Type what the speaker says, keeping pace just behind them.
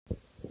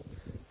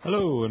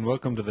Hello, and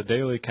welcome to the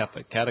Daily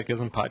Catholic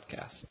Catechism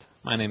Podcast.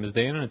 My name is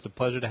Dan, and it's a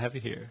pleasure to have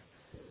you here.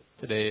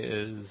 Today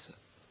is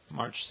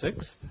March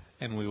 6th,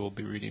 and we will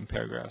be reading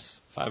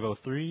paragraphs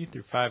 503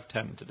 through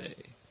 510 today.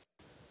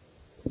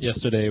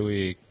 Yesterday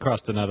we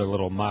crossed another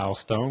little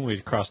milestone. We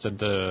crossed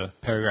into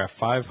paragraph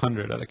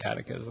 500 of the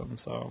Catechism,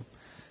 so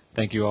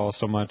thank you all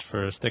so much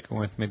for sticking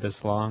with me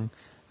this long.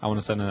 I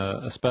want to send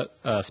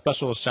a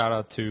special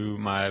shout-out to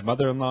my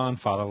mother-in-law and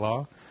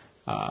father-in-law,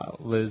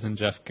 Liz and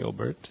Jeff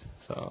Gilbert.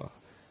 So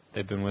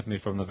they've been with me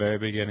from the very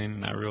beginning,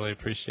 and I really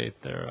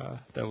appreciate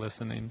their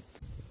listening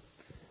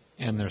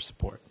and their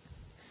support.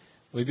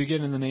 We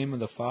begin in the name of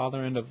the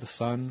Father, and of the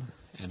Son,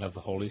 and of the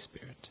Holy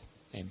Spirit.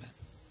 Amen.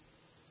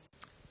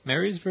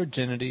 Mary's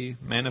virginity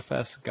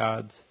manifests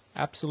God's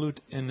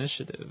absolute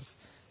initiative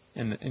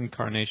in the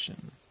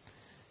Incarnation.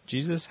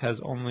 Jesus has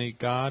only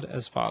God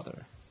as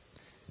Father.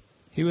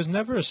 He was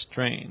never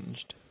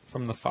estranged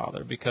from the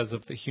Father because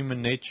of the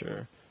human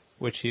nature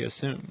which he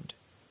assumed.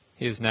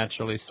 He is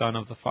naturally Son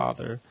of the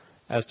Father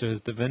as to his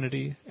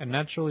divinity, and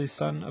naturally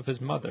Son of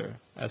his mother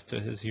as to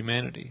his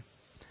humanity,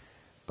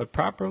 but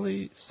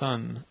properly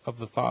Son of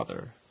the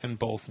Father in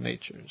both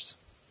natures.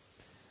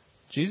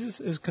 Jesus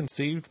is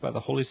conceived by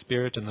the Holy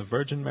Spirit in the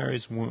Virgin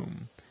Mary's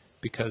womb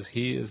because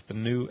he is the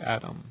new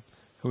Adam,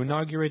 who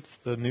inaugurates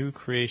the new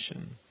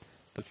creation.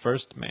 The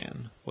first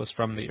man was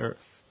from the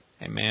earth,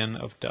 a man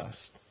of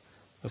dust.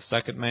 The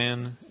second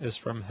man is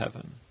from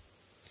heaven.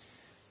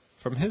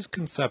 From his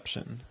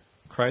conception,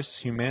 Christ's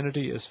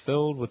humanity is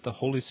filled with the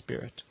Holy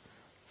Spirit,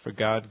 for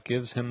God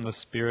gives him the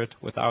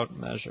Spirit without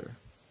measure.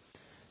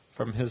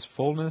 From his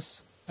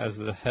fullness as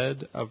the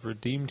head of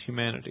redeemed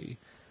humanity,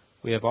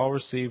 we have all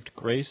received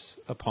grace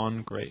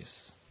upon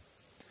grace.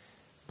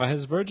 By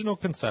his virginal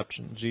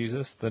conception,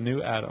 Jesus, the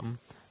new Adam,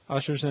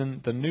 ushers in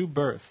the new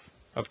birth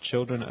of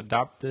children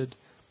adopted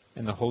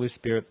in the Holy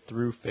Spirit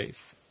through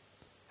faith.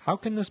 How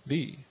can this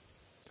be?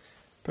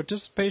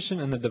 Participation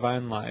in the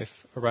divine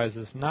life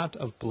arises not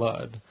of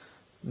blood,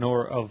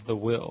 nor of the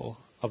will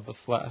of the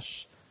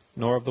flesh,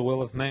 nor of the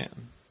will of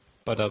man,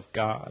 but of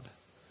God.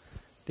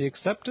 The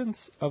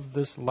acceptance of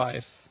this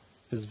life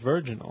is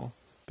virginal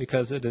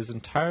because it is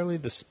entirely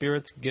the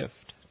Spirit's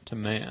gift to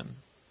man.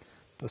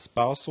 The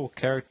spousal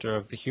character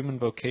of the human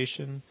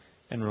vocation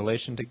in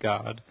relation to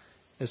God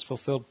is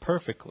fulfilled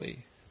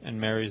perfectly in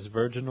Mary's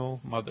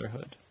virginal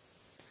motherhood.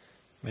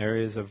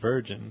 Mary is a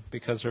virgin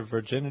because her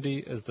virginity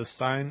is the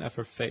sign of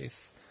her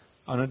faith,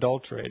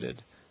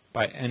 unadulterated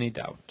by any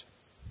doubt,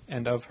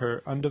 and of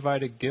her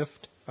undivided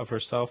gift of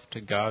herself to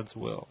God's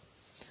will.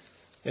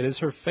 It is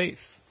her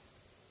faith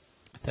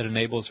that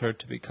enables her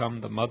to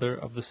become the mother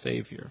of the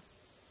Savior.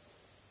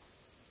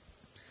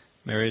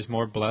 Mary is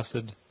more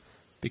blessed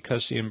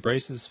because she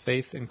embraces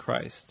faith in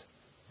Christ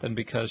than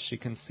because she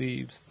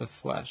conceives the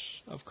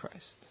flesh of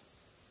Christ.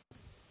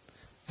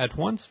 At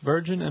once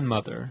virgin and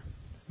mother,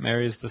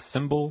 Mary is the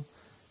symbol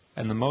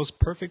and the most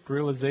perfect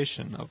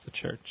realization of the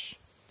Church.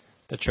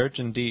 The Church,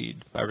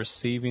 indeed, by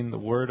receiving the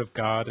Word of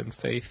God in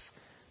faith,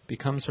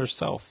 becomes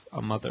herself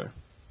a mother.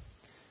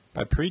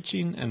 By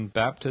preaching and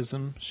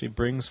baptism, she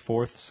brings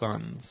forth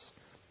sons,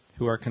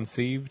 who are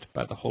conceived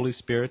by the Holy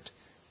Spirit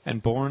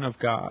and born of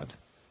God,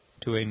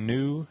 to a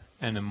new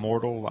and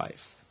immortal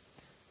life.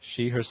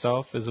 She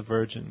herself is a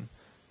virgin,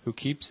 who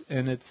keeps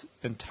in its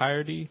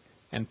entirety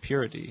and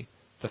purity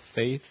the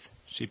faith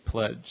she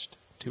pledged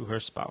to her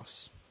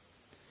spouse.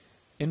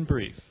 In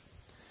brief,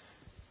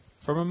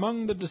 from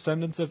among the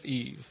descendants of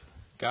Eve,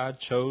 God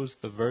chose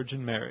the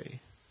Virgin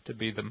Mary to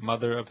be the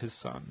mother of his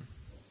Son.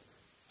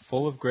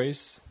 Full of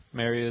grace,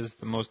 Mary is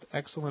the most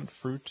excellent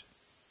fruit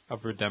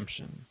of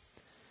redemption.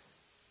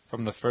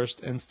 From the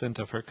first instant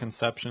of her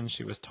conception,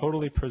 she was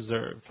totally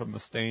preserved from the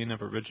stain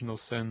of original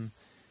sin,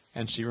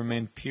 and she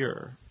remained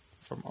pure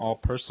from all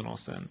personal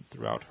sin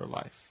throughout her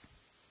life.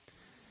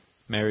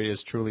 Mary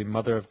is truly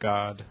Mother of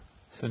God,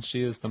 since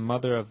she is the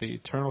mother of the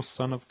eternal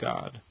Son of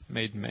God,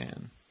 made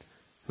man,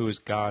 who is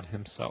God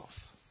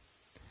himself.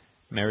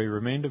 Mary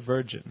remained a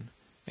virgin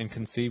in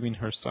conceiving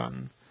her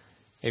Son,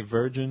 a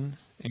virgin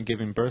in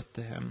giving birth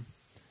to him,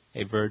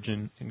 a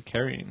virgin in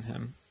carrying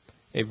him,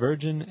 a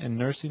virgin in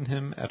nursing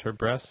him at her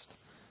breast,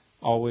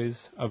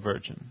 always a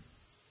virgin.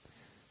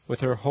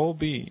 With her whole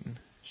being,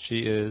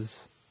 she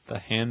is the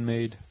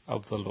handmaid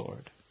of the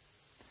Lord.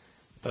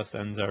 Thus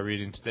ends our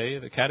reading today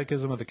of the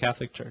Catechism of the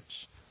Catholic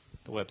Church.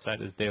 The website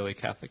is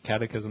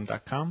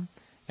dailycatholicatechism.com,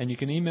 and you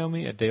can email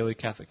me at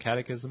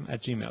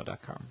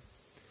dailycatholicatechism@gmail.com.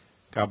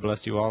 God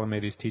bless you all, and may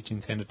these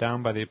teachings handed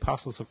down by the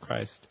apostles of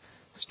Christ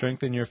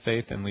strengthen your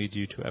faith and lead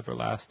you to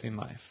everlasting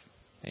life.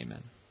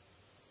 Amen.